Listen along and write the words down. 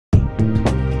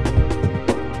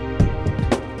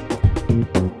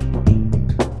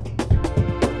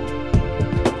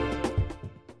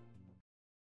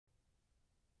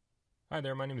Hi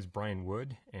there, my name is Brian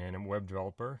Wood, and I'm a web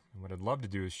developer. And what I'd love to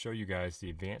do is show you guys the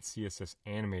Advanced CSS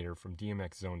Animator from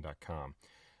DMXzone.com.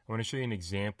 I want to show you an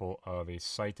example of a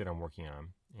site that I'm working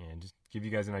on and just give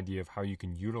you guys an idea of how you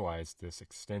can utilize this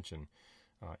extension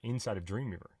inside of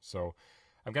Dreamweaver. So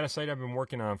I've got a site I've been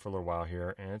working on for a little while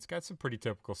here, and it's got some pretty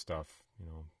typical stuff,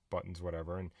 buttons,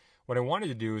 whatever. And what I wanted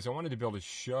to do is I wanted to be able to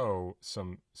show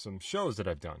some shows that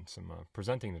I've done, some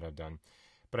presenting that I've done,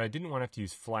 but I didn't want to have to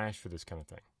use Flash for this kind of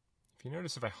thing. If you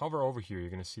notice, if I hover over here, you're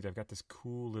going to see that I've got this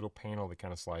cool little panel that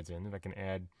kind of slides in that I can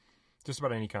add just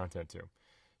about any content to.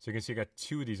 So you can see I got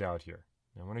two of these out here.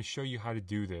 Now I want to show you how to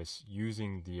do this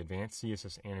using the Advanced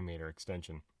CSS Animator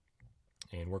extension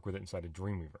and work with it inside of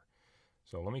Dreamweaver.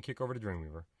 So let me kick over to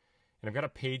Dreamweaver. And I've got a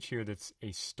page here that's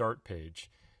a start page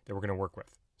that we're going to work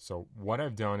with. So what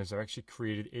I've done is I've actually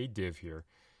created a div here,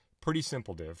 pretty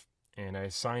simple div, and I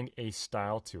assigned a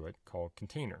style to it called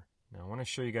container. Now I want to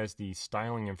show you guys the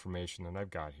styling information that I've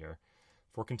got here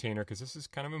for container because this is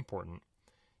kind of important.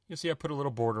 You'll see I put a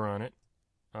little border on it.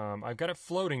 I've got it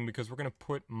floating because we're going to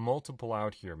put multiple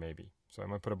out here maybe. So I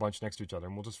might put a bunch next to each other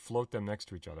and we'll just float them next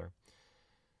to each other.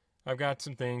 I've got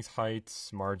some things,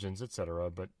 heights, margins, etc.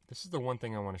 But this is the one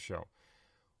thing I want to show.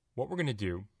 What we're going to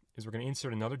do is we're going to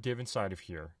insert another div inside of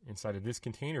here, inside of this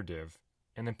container div,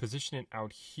 and then position it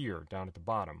out here down at the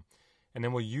bottom. And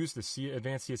then we'll use the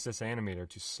Advanced CSS Animator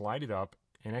to slide it up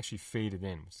and actually fade it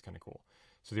in, which is kind of cool.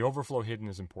 So the overflow hidden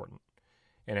is important.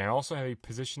 And I also have a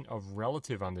position of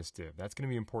relative on this div. That's going to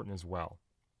be important as well.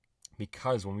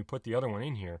 Because when we put the other one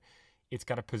in here, it's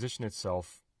got to position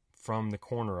itself from the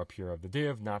corner up here of the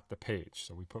div, not the page.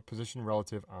 So we put position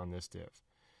relative on this div.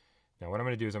 Now what I'm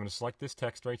going to do is I'm going to select this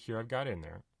text right here I've got in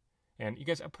there. And you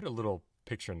guys, I put a little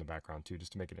picture in the background too,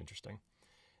 just to make it interesting.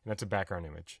 And that's a background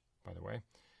image, by the way.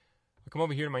 I'll come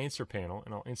over here to my insert panel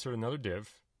and I'll insert another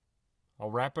div. I'll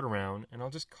wrap it around and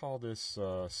I'll just call this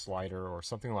slider or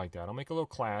something like that. I'll make a little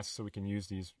class so we can use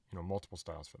these multiple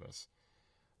styles for this.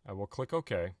 I will click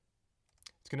OK.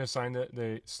 It's going to assign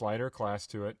the slider class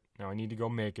to it. Now I need to go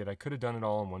make it. I could have done it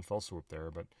all in one fell swoop there,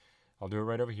 but I'll do it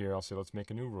right over here. I'll say let's make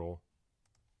a new rule.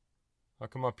 I'll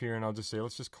come up here and I'll just say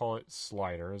let's just call it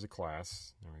slider as a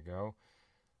class. There we go.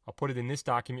 I'll put it in this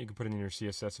document. You can put it in your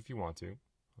CSS if you want to.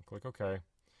 I'll click OK.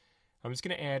 I'm just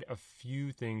going to add a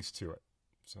few things to it.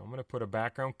 So I'm going to put a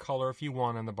background color if you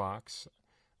want on the box.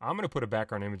 I'm going to put a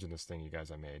background image in this thing you guys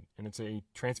I made, and it's a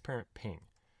transparent ping.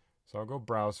 So I'll go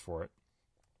browse for it.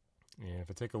 And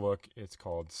if I take a look, it's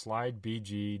called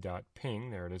slidebg.ping.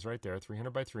 There it is right there,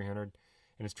 300 by 300,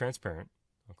 and it's transparent.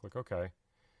 I'll click OK. And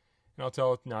I'll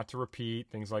tell it not to repeat,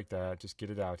 things like that. Just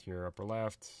get it out here, upper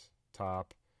left,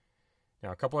 top.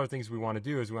 Now a couple other things we want to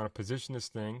do is we want to position this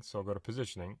thing. So I'll go to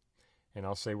positioning. And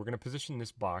I'll say we're going to position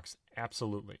this box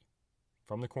absolutely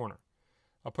from the corner.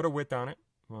 I'll put a width on it,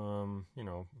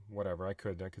 whatever. I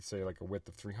could say like a width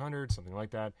of 300, something like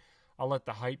that. I'll let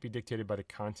the height be dictated by the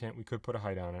content. We could put a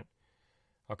height on it.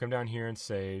 I'll come down here and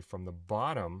say from the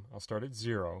bottom, I'll start at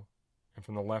 0, and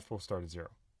from the left, we'll start at 0.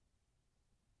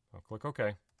 I'll click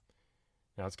OK.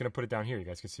 Now it's going to put it down here. You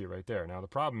guys can see it right there. Now the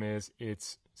problem is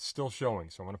it's still showing,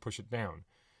 so I'm going to push it down.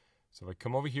 So if I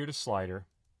come over here to slider,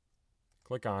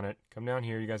 click on it, come down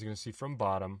here, you guys are going to see from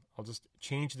bottom, I'll just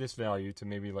change this value to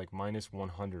maybe like minus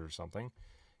 100 or something,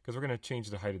 because we're going to change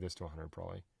the height of this to 100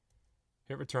 probably.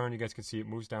 Hit return, you guys can see it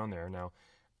moves down there. Now,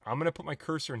 I'm going to put my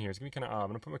cursor in here. It's going to be kind of odd. I'm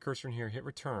going to put my cursor in here, hit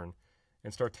return,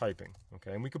 and start typing.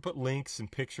 Okay, and we could put links and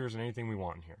pictures and anything we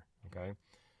want in here. Okay,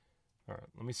 all right,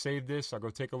 let me save this. I'll go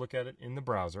take a look at it in the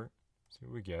browser, see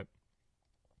what we get.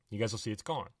 You guys will see it's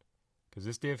gone, because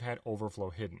this div had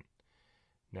overflow hidden.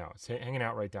 Now, it's hanging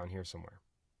out right down here somewhere.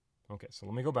 Okay, so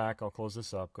let me go back. I'll close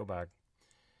this up, go back.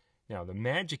 Now, the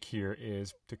magic here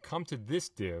is to come to this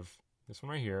div, this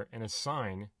one right here, and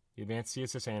assign the Advanced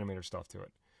CSS Animator stuff to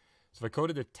it. So if I go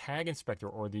to the Tag Inspector,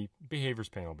 or the Behaviors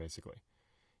panel, basically,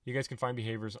 you guys can find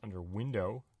behaviors under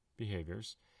Window,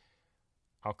 Behaviors.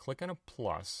 I'll click on a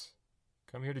plus,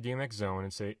 come here to DMXzone,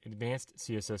 and say Advanced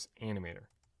CSS Animator.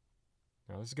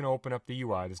 Now, this is going to open up the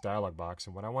UI, this dialog box,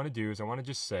 and what I want to do is I want to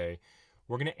just say,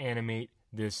 we're going to animate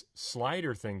this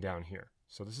slider thing down here.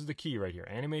 So this is the key right here.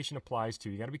 Animation applies to,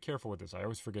 you got to be careful with this. I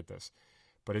always forget this,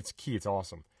 but it's key. It's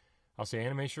awesome. I'll say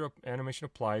animation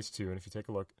applies to, and if you take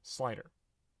a look, slider.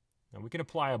 Now we can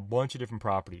apply a bunch of different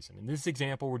properties. And in this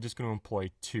example, we're just going to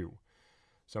employ 2.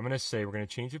 So I'm going to say we're going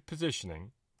to change the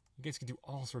positioning. You guys can do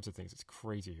all sorts of things. It's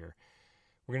crazy here.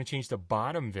 We're going to change the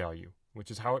bottom value,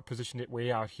 which is how it positioned it way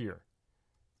out here.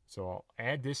 So I'll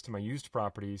add this to my used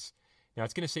properties. Now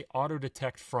it's going to say auto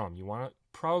detect from. You want to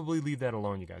probably leave that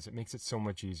alone, you guys. It makes it so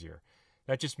much easier.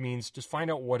 That just means just find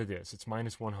out what it is. It's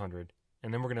minus 100.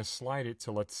 and then we're going to slide it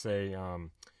to, let's say,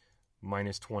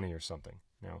 minus 20 or something.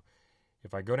 Now,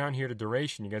 if I go down here to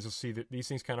duration, you guys will see that these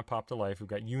things kind of pop to life. We've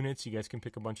got units. You guys can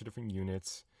pick a bunch of different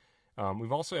units.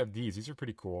 We've also have these. These are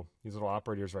pretty cool. These little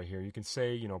operators right here. You can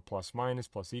say, you know, plus, minus,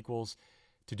 plus, equals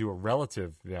to do a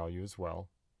relative value as well.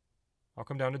 I'll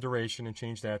come down to duration and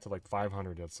change that to like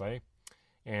 500, let's say.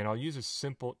 And I'll use a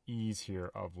simple ease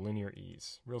here of linear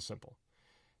ease. Real simple.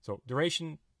 So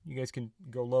duration, you guys can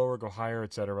go lower, go higher,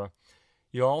 etc.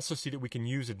 You'll also see that we can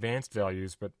use advanced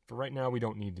values, but for right now, we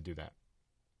don't need to do that.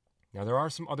 Now, there are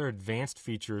some other advanced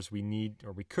features we need,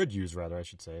 or we could use rather, I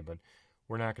should say, but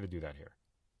we're not going to do that here.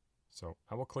 So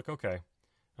I will click OK. I'm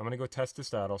going to go test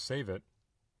this out. I'll save it.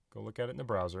 Go look at it in the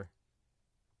browser.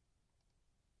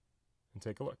 And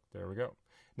take a look. There we go.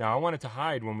 Now, I want it to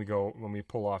hide when we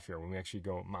pull off here, when we actually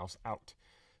go mouse out.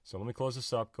 So let me close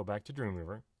this up, go back to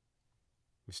Dreamweaver.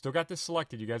 We've still got this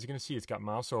selected. You guys are going to see it's got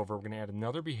mouse over. We're going to add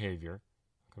another behavior.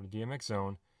 Come to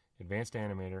DMXzone, Advanced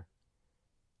Animator.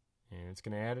 And it's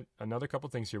going to add another couple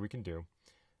things here we can do.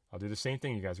 I'll do the same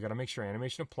thing, you guys. We've got to make sure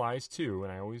animation applies to,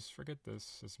 and I always forget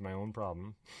this. It's my own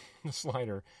problem, the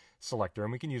slider selector.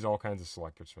 And we can use all kinds of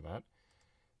selectors for that.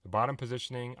 The bottom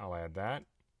positioning, I'll add that.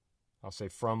 I'll say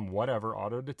from whatever,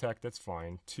 auto detect, that's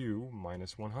fine, to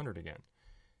minus 100 again.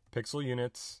 Pixel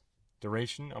units,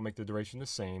 duration, I'll make the duration the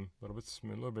same, a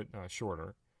little bit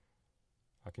shorter.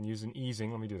 I can use an easing.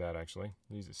 Let me do that actually.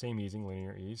 I'll use the same easing,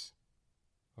 linear ease.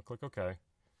 I'll click OK,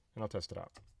 and I'll test it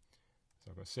out. So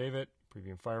I'll go save it,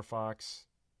 preview in Firefox,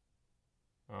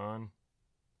 on,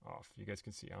 off. You guys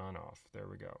can see on, off. There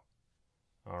we go.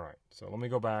 All right, so let me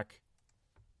go back.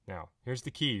 Now, here's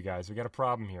the key, you guys. We got a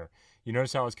problem here. You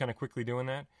notice how I was kind of quickly doing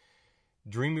that?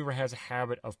 Dreamweaver has a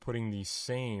habit of putting the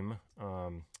same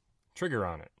trigger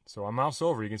on it. So on mouse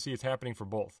over, you can see it's happening for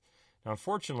both. Now,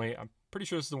 unfortunately, I'm pretty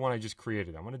sure this is the one I just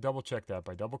created. I'm going to double check that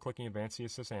by double clicking Advanced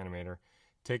CSS Animator.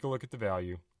 Take a look at the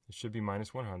value. It should be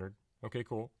minus 100. Okay,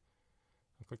 cool.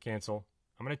 I'll click cancel.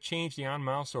 I'm going to change the on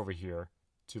mouse over here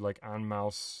to like on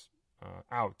mouse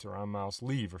out or on mouse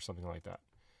leave or something like that.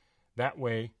 That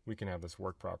way, we can have this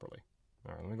work properly.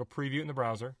 All right, let me go preview it in the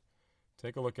browser.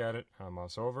 Take a look at it. On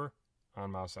mouse over,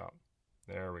 on mouse out.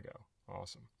 There we go.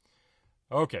 Awesome.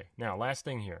 Okay, now last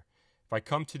thing here. If I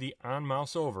come to the on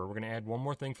mouse over, we're going to add one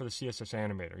more thing for the CSS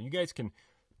Animator. You guys can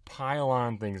pile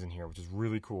on things in here, which is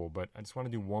really cool, but I just want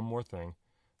to do one more thing.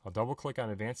 I'll double click on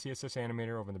Advanced CSS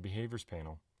Animator over in the Behaviors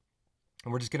panel,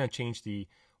 and we're just going to change the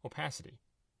opacity.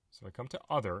 So I come to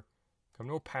Other, come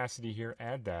to Opacity here,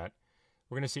 add that.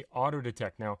 We're going to say auto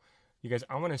detect. Now, you guys,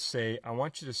 I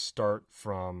want you to start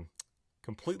from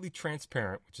completely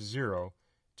transparent, which is 0,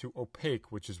 to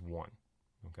opaque, which is 1.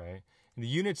 Okay? And the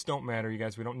units don't matter, you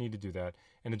guys. We don't need to do that.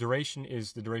 And the duration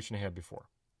is the duration I had before.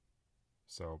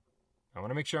 So I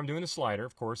want to make sure I'm doing the slider.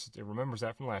 Of course, it remembers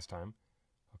that from last time.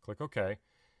 I'll click OK.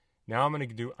 Now I'm going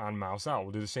to do on mouse out.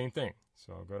 We'll do the same thing.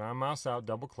 So I'll go to on mouse out,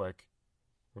 double click.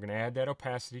 We're going to add that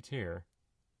opacity to here.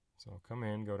 So I'll come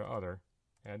in, go to Other.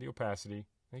 Add the opacity.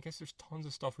 I guess there's tons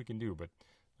of stuff we can do, but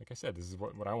like I said, this is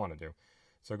what I want to do.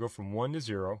 So I go from 1 to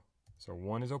 0. So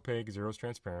 1 is opaque, 0 is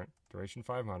transparent, duration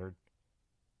 500.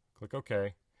 Click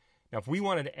OK. Now, if we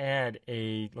wanted to add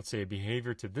let's say a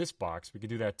behavior to this box, we could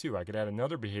do that too. I could add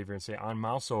another behavior and say on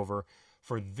mouse over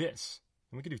for this.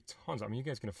 And we could do tons. I mean, you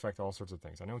guys can affect all sorts of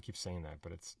things. I know I keep saying that,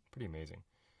 but it's pretty amazing.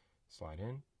 Slide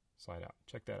in, slide out.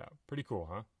 Check that out. Pretty cool,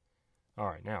 huh? All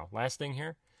right, now, last thing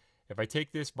here. If I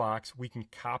take this box, we can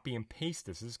copy and paste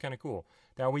this. This is kind of cool.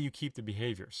 That way you keep the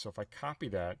behaviors. So if I copy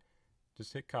that,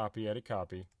 just hit copy, edit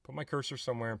copy, put my cursor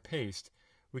somewhere and paste,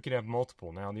 we could have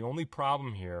multiple. Now, the only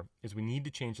problem here is we need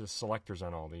to change the selectors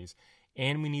on all these,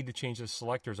 and we need to change the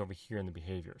selectors over here in the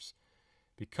behaviors.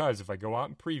 Because if I go out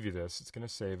and preview this, it's going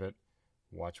to save it.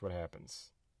 Watch what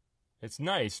happens. It's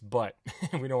nice, but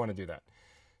we don't want to do that.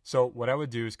 So what I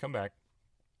would do is come back.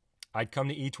 I'd come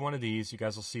to each one of these. You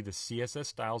guys will see the CSS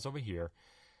styles over here.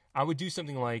 I would do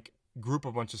something like group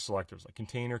a bunch of selectors, like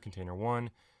container, container 1,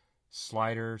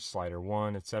 slider, slider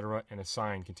 1, etc., and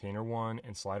assign container 1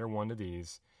 and slider 1 to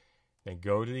these. Then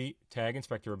go to the Tag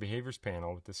Inspector or Behaviors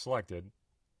panel with this selected,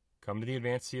 come to the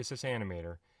Advanced CSS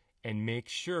Animator, and make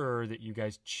sure that you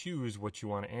guys choose what you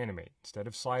want to animate. Instead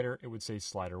of slider, it would say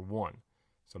slider 1.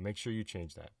 So make sure you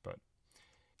change that.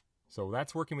 So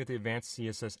that's working with the Advanced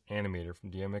CSS Animator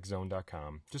from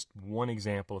DMXzone.com. Just one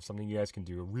example of something you guys can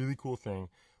do, a really cool thing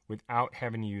without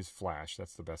having to use Flash.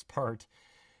 That's the best part.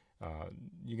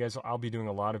 You guys, I'll be doing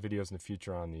a lot of videos in the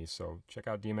future on these, so check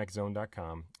out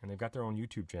DMXzone.com, and they've got their own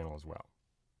YouTube channel as well.